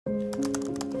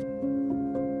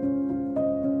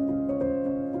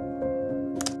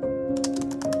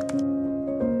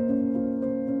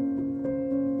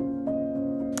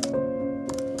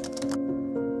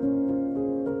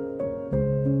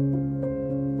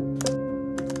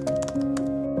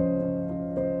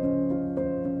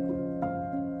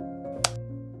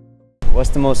What's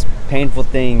the most painful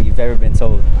thing you've ever been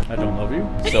told? I don't love you.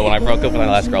 So when I broke up with my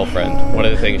last girlfriend, one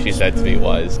of the things she said to me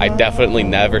was, I definitely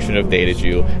never should have dated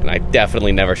you, and I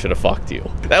definitely never should have fucked you.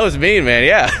 That was mean, man,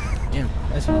 yeah. Damn,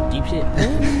 that's some deep shit.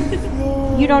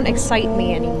 You don't excite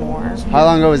me anymore. How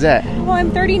long ago was that? Well,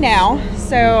 I'm 30 now,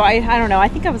 so I don't know. I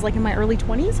think I was like in my early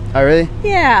 20s. Oh, really?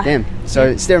 Yeah. Damn. So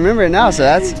you still remember it now, so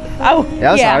that's... Oh,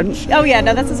 that was hard. Oh, yeah,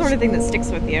 no, that's the sort of thing that sticks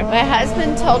with you. My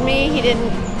husband told me he didn't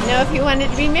know if he wanted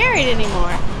to be married anymore.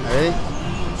 Oh, really?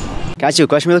 Can I ask you a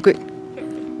question real quick?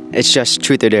 It's just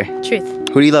truth or dare. Truth.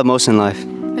 Who do you love most in life?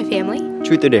 My family.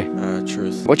 Truth or dare?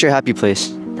 Truth. What's your happy place?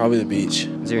 Probably the beach.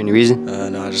 Is there any reason?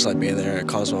 No, I just like being there. It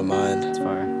calms my mind. That's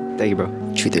fire. Thank you,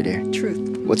 bro. Truth or dare?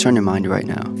 Truth. What's on your mind right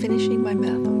now? Finishing my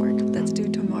math homework that's due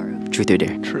tomorrow. Truth or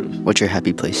dare? Truth. What's your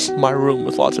happy place? My room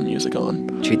with lots of music on.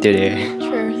 Truth or dare?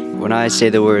 Truth. When I say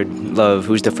the word love,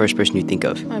 who's the first person you think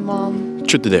of? My mom.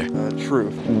 Truth or dare?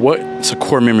 Truth. What's a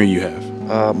core memory you have?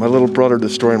 My little brother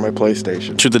destroying my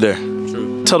PlayStation. Truth or dare?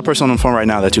 True. Tell the person on the phone right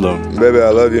now that you love them. Baby, I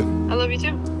love you. I love you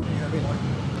too.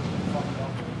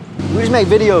 We just make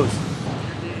videos.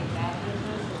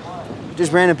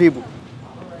 Just random people.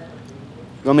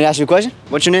 You want me to ask you a question?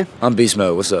 What's your name? I'm Beast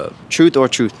Mode. What's up? Truth or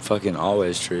truth? Fucking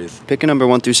always truth. Pick a number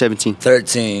 1 through 17.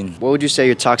 13. What would you say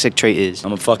your toxic trait is?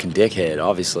 I'm a fucking dickhead,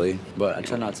 obviously, but I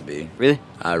try not to be. Really?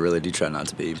 I really do try not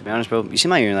to be. To be honest, bro, you seem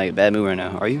like you're in like a bad mood right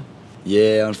now. Are you?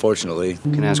 Yeah, unfortunately.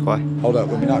 Can I ask why? Hold up,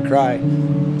 let me not cry.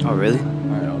 Oh, really?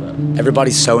 Alright, hold up.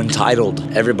 Everybody's so entitled.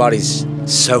 Everybody's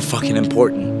so fucking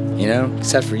important. You know?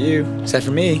 Except for you. Except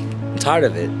for me. I'm tired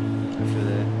of it. I feel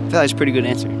that. I feel like that's a pretty good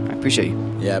answer. I appreciate you.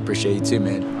 Yeah, I appreciate you too,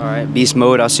 man. All right, Beast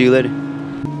Mode, I'll see you later.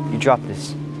 You drop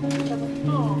this.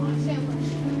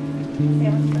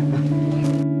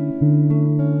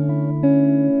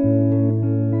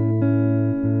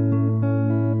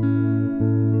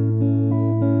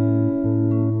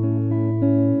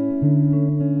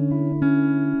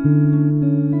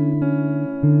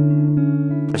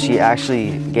 She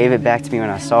actually gave it back to me when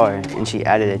I saw her, and she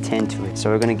added a 10 to it.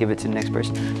 So we're gonna give it to the next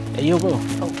person. Hey, yo, bro.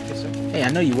 Oh, yes, sir. Hey, I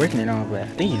know you're working it on, but I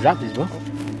think you dropped this, bro.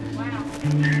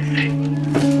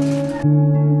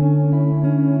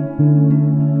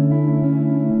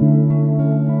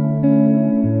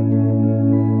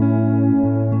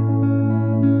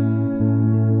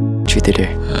 Truth or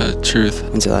dare? Truth.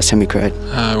 When's the last time you cried?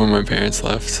 When my parents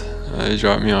left. They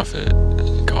dropped me off at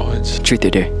college. Truth or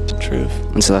dare? Truth.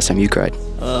 When's the last time you cried?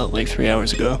 Like 3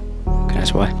 hours ago. Can I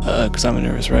ask why? Because I'm a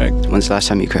nervous wreck. When's the last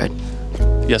time you cried?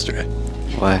 Yesterday.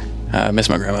 Why? I miss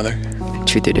my grandmother.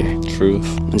 Truth or dare?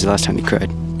 Truth. When's the last time you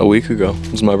cried? A week ago.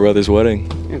 It was my brother's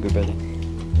wedding. You're a good brother.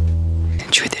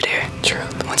 Truth or dare?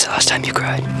 Truth. When's the last time you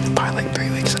cried? Probably like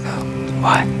 3 weeks ago.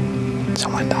 Why?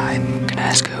 Someone died. Can I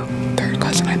ask who? Third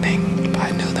cousin, I think. But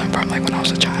I knew them from like when I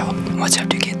was a child. What's up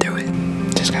to get through it?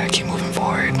 Just gotta keep moving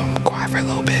forward. Quiet for a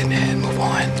little bit and move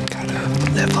on. Gotta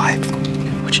live life.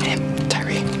 What's your name?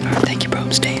 Tyree. Thank you, bro.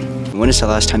 I'm staying. When is the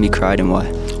last time you cried and why?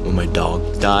 When my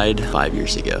dog died 5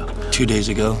 years ago. 2 days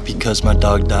ago, because my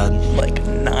dog died. Like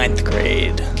 9th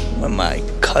grade, when my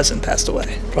cousin passed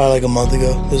away. Probably like a month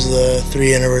ago. It was the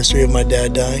 3rd anniversary of my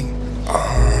dad dying.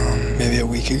 Maybe a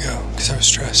week ago, because I was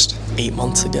stressed. 8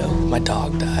 months ago, my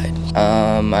dog died.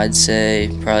 I'd say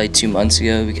probably 2 months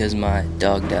ago because my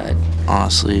dog died.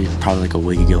 Honestly, probably like a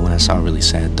week ago when I saw a really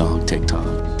sad dog TikTok.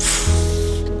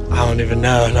 I don't even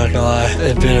know, not gonna lie.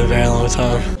 It's been a very long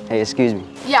time. Hey, excuse me.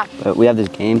 Yeah. We have this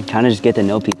game, kind of just get to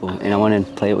know people, and I want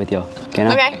to play it with y'all. Can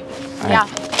I? Okay. All Yeah. right.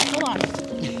 Hold on.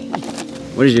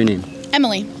 What is your name?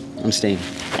 Emily. I'm staying.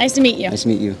 Nice to meet you. Nice to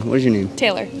meet you. What is your name?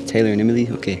 Taylor. Taylor and Emily?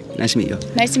 Okay, nice to meet you.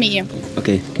 Nice to meet you.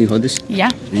 Okay, can you hold this? Yeah.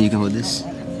 And you can hold this.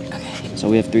 Okay. So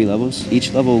we have 3 levels.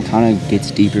 Each level kind of gets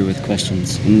deeper with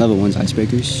questions. And level 1's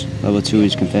icebreakers. Level 2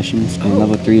 is confessions. And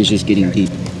level 3 is just getting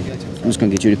deep. I'm just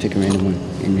gonna get you to pick a random one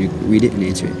and you read it and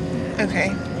answer it.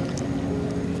 Okay.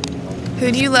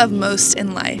 Who do you love most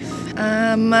in life?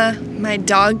 My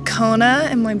dog Kona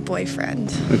and my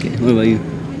boyfriend. Okay, what about you?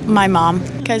 My mom,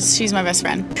 because she's my best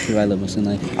friend. Who do I love most in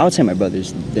life? I would say my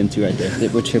brothers, them 2 right there.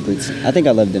 We're triplets. I think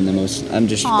I love them the most. I'm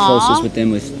just closest with them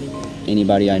with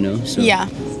anybody I know. So. Yeah.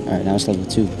 All right, now it's level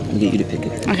 2. I'll get you to pick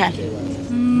it. Okay.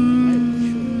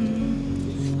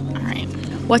 All right.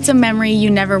 What's a memory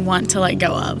you never want to let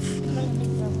go of?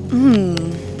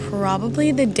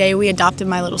 Probably the day we adopted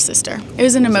my little sister. It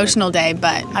was an emotional day,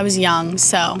 but I was young,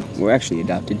 so. We're actually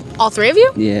adopted. All 3 of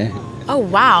you? Yeah. Oh,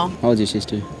 wow. How old's your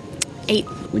sister? 8.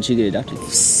 When'd she get adopted?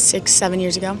 6, 7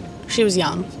 years ago. She was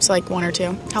young, so like 1 or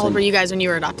 2. How old were you guys when you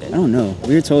were adopted? I don't know.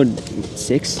 We were told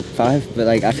 6, 5, but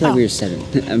like I feel like we were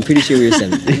 7. I'm pretty sure we were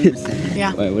 7.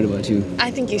 Yeah. Wait, what about you?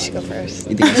 I think you should go first.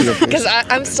 You think I should go first? Because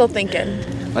I'm still thinking.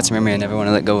 What's a memory I never want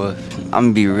to let go of? I'm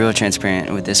gonna be real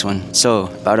transparent with this one. So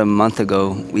about a month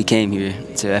ago, we came here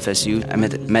to FSU. I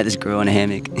met this girl in a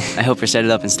hammock. I helped her set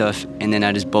it up and stuff, and then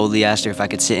I just boldly asked her if I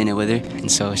could sit in it with her, and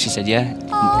so she said yeah.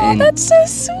 Oh, that's so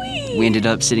sweet. We ended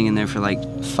up sitting in there for like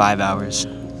 5 hours.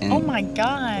 And Oh my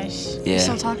gosh. Yeah. You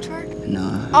still talk to her?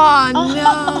 No.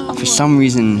 Oh no. For some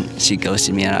reason, she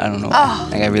ghosted me. I don't know. Oh,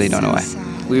 like I really don't know why.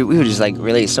 We would just like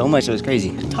relate so much. It was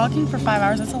crazy. Talking for 5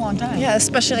 hours, that's a long time. Yeah,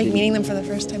 especially like meeting them for the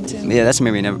first time too. Yeah, that's a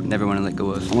memory I never want to let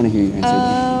go of. I want to hear your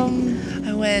answer.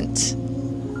 I went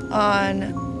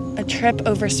on a trip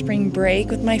over spring break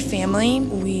with my family.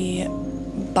 We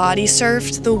body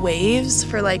surfed the waves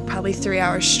for like probably 3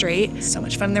 hours straight. So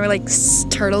much fun. There were like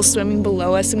turtles swimming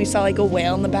below us, and we saw like a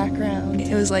whale in the background.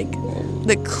 It was like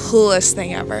the coolest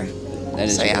thing ever. That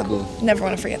is really cool. Never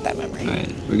want to forget that memory. All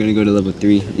right, we're gonna go to level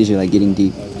 3. These are like getting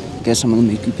deep. Guess I'm gonna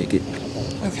make you pick it.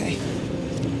 Okay.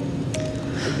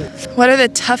 What are the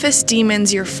toughest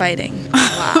demons you're fighting?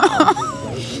 Wow.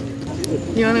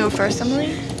 You want to go first,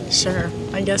 Emily? Sure,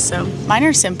 I guess so. Mine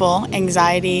are simple: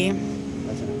 anxiety,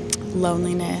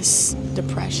 loneliness,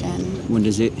 depression. When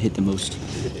does it hit the most?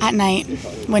 At night,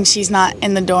 when she's not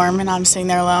in the dorm and I'm sitting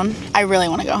there alone, I really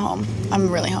want to go home.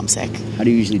 I'm really homesick. How do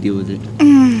you usually deal with it?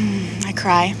 I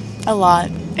cry a lot.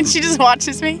 And she just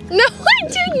watches me. No, I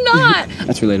do not.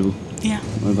 That's relatable. Yeah.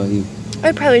 What about you?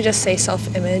 I'd probably just say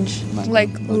self-image. Like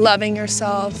loving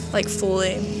yourself, like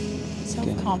fully.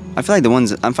 I feel like the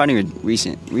ones I'm finding are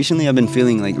recent. Recently, I've been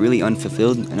feeling like really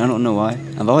unfulfilled, and I don't know why.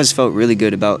 I've always felt really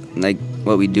good about like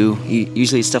what we do.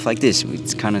 Usually it's stuff like this. We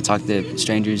kind of talk to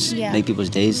strangers, make people's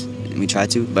days, and we try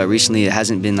to. But recently, it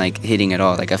hasn't been like hitting at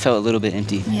all. Like I felt a little bit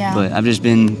empty. Yeah. But I've just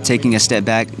been taking a step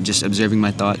back, just observing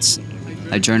my thoughts.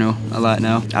 I journal a lot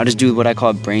now. I just do what I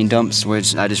call brain dumps, where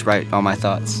I just write all my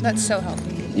thoughts. That's so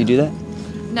healthy. You do that?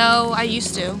 No, I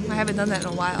used to. I haven't done that in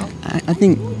a while. I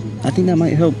think that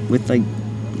might help with like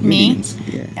Me? readings.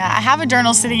 Yeah. Yeah, I have a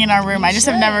journal sitting in our room. I just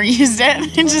have never used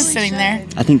it. It's just sitting there.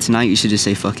 I think tonight you should just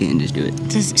say fuck it and just do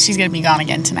it. She's gonna be gone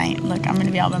again tonight. Look, I'm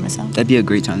gonna be all by myself. That'd be a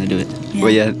great time to do it. Yeah.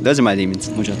 Well, yeah, those are my demons.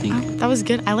 What y'all think? That was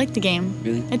good. I like the game.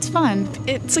 Really? It's fun.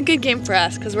 It's a good game for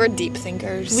us because we're deep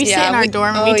thinkers. We sit in our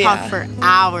dorm and we talk for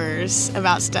hours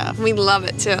about stuff. We love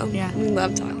it too. Yeah. We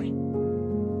love talking.